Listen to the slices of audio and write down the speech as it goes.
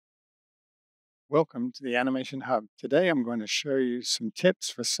Welcome to the Animation Hub. Today I'm going to show you some tips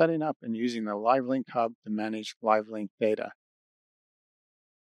for setting up and using the LiveLink Hub to manage LiveLink data.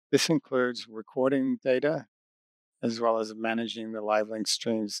 This includes recording data as well as managing the LiveLink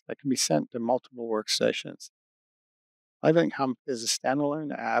streams that can be sent to multiple workstations. LiveLink Hub is a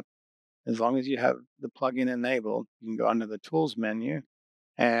standalone app. As long as you have the plugin enabled, you can go under the Tools menu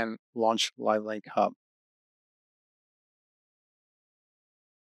and launch LiveLink Hub.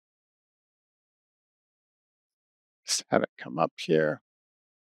 Just have it come up here.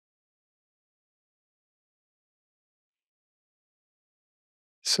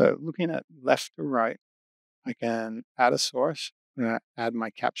 So looking at left to right, I can add a source. I'm going to add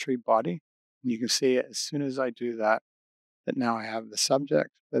my capture body. And you can see as soon as I do that, that now I have the subject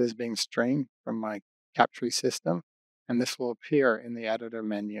that is being streamed from my capture system. And this will appear in the editor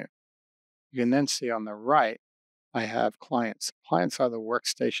menu. You can then see on the right, I have clients. Clients are the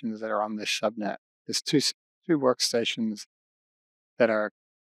workstations that are on this subnet. There's two workstations that are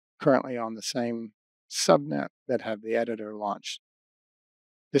currently on the same subnet that have the editor launched.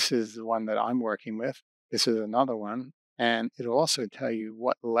 This is the one that I'm working with. This is another one. And it'll also tell you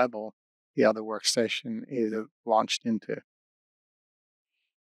what level the other workstation is launched into.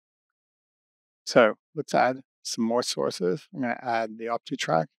 So let's add some more sources. I'm going to add the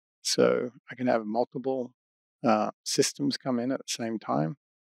OptiTrack. So I can have multiple systems come in at the same time.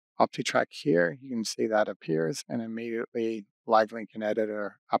 OptiTrack here, you can see that appears and immediately LiveLink and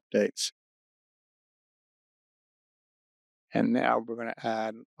Editor updates. And now we're going to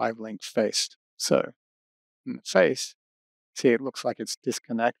add LiveLink Face. So in the face, see it looks like it's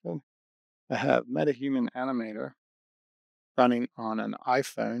disconnected. I have MetaHuman Animator running on an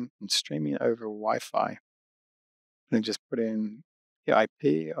iPhone and streaming over Wi-Fi. And just put in the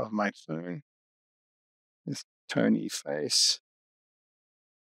IP of my phone. This Tony face.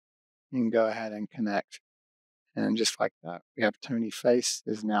 You can go ahead and connect. And just like that, we have Tony face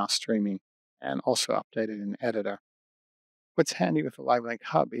is now streaming and also updated in Editor. What's handy with the LiveLink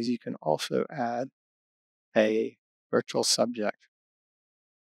Hub is you can also add a virtual subject.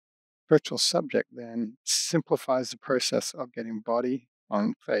 Virtual subject then simplifies the process of getting body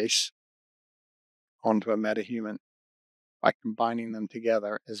on face onto a MetaHuman by combining them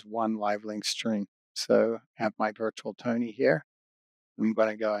together as one LiveLink string. So I have my virtual Tony here. I'm going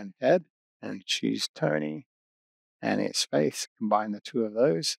to go ahead and choose Tony and its face, combine the two of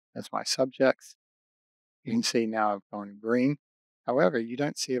those as my subjects. You can see now I've gone green. However, you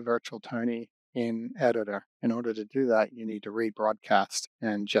don't see a virtual Tony in Editor. In order to do that, you need to rebroadcast.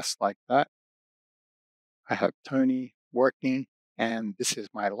 And just like that, I have Tony working, and this is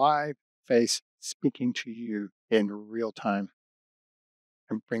my live face speaking to you in real time.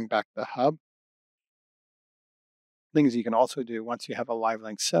 And bring back the hub. Things you can also do once you have a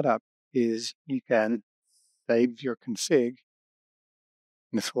LiveLink set up is you can save your config.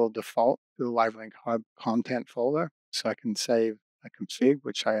 And this will default to the LiveLink Hub content folder. So I can save a config,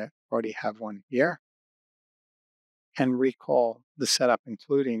 which I already have one here, and recall the setup,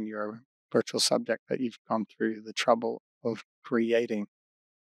 including your virtual subject that you've gone through the trouble of creating.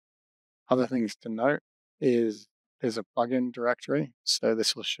 Other things to note is there's a plugin directory. So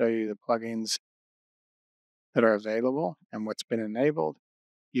this will show you the plugins that are available and what's been enabled.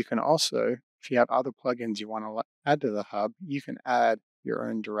 You can also, if you have other plugins you want to add to the hub, you can add your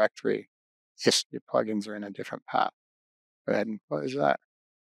own directory if your plugins are in a different path. Go ahead and close that.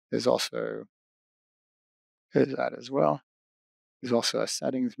 There's also that as well. There's also a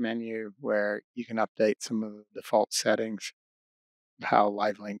settings menu where you can update some of the default settings of how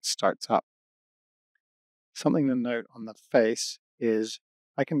LiveLink starts up. Something to note on the face is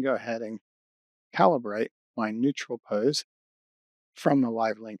I can go ahead and calibrate my neutral pose from the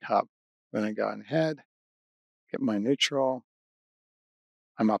LiveLink Hub. I'm going to go ahead, get my neutral.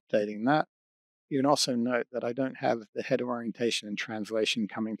 I'm updating that. You can also note that I don't have the head orientation and translation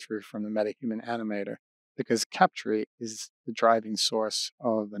coming through from the MetaHuman Animator because Capture is the driving source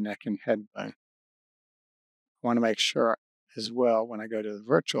of the neck and head bone. I want to make sure as well when I go to the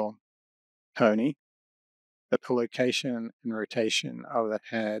virtual Tony that the location and rotation of the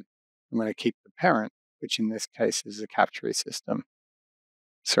head, I'm going to keep the parent, which in this case is the Capture system.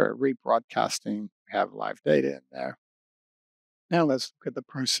 So rebroadcasting, we have live data in there. Now let's look at the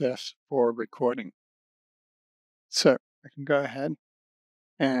process for recording. So I can go ahead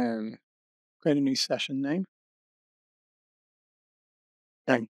and create a new session name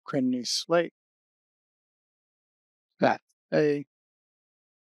and create a new slate. That's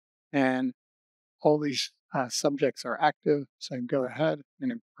and all these subjects are active. So go ahead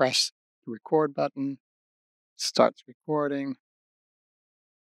and press the record button. Starts recording.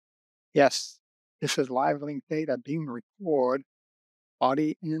 Yes, This is live link data being recorded,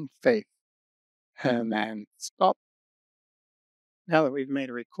 body and face. And then stop. Now that we've made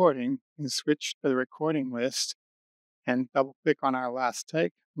a recording, we can switch to the recording list and double click on our last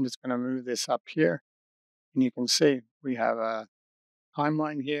take. I'm just going to move this up here. And you can see we have a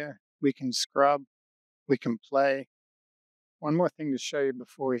timeline here. We can scrub, we can play. One more thing to show you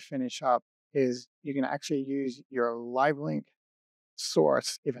before we finish up is you can actually use your live link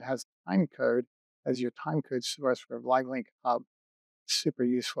source if it has time code as your time code source for live link hub. Super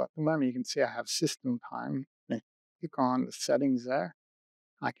useful. At the moment, you can see I have system time. And if I click on the settings there,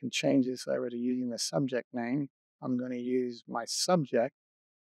 I can change this over to using the subject name. I'm going to use my subject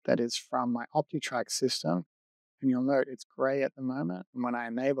that is from my OptiTrack system. And you'll note it's gray at the moment. And when I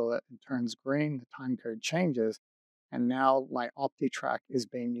enable it, it turns green, the time code changes. And now my OptiTrack is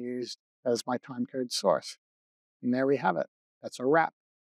being used as my time code source. And there we have it. That's a wrap.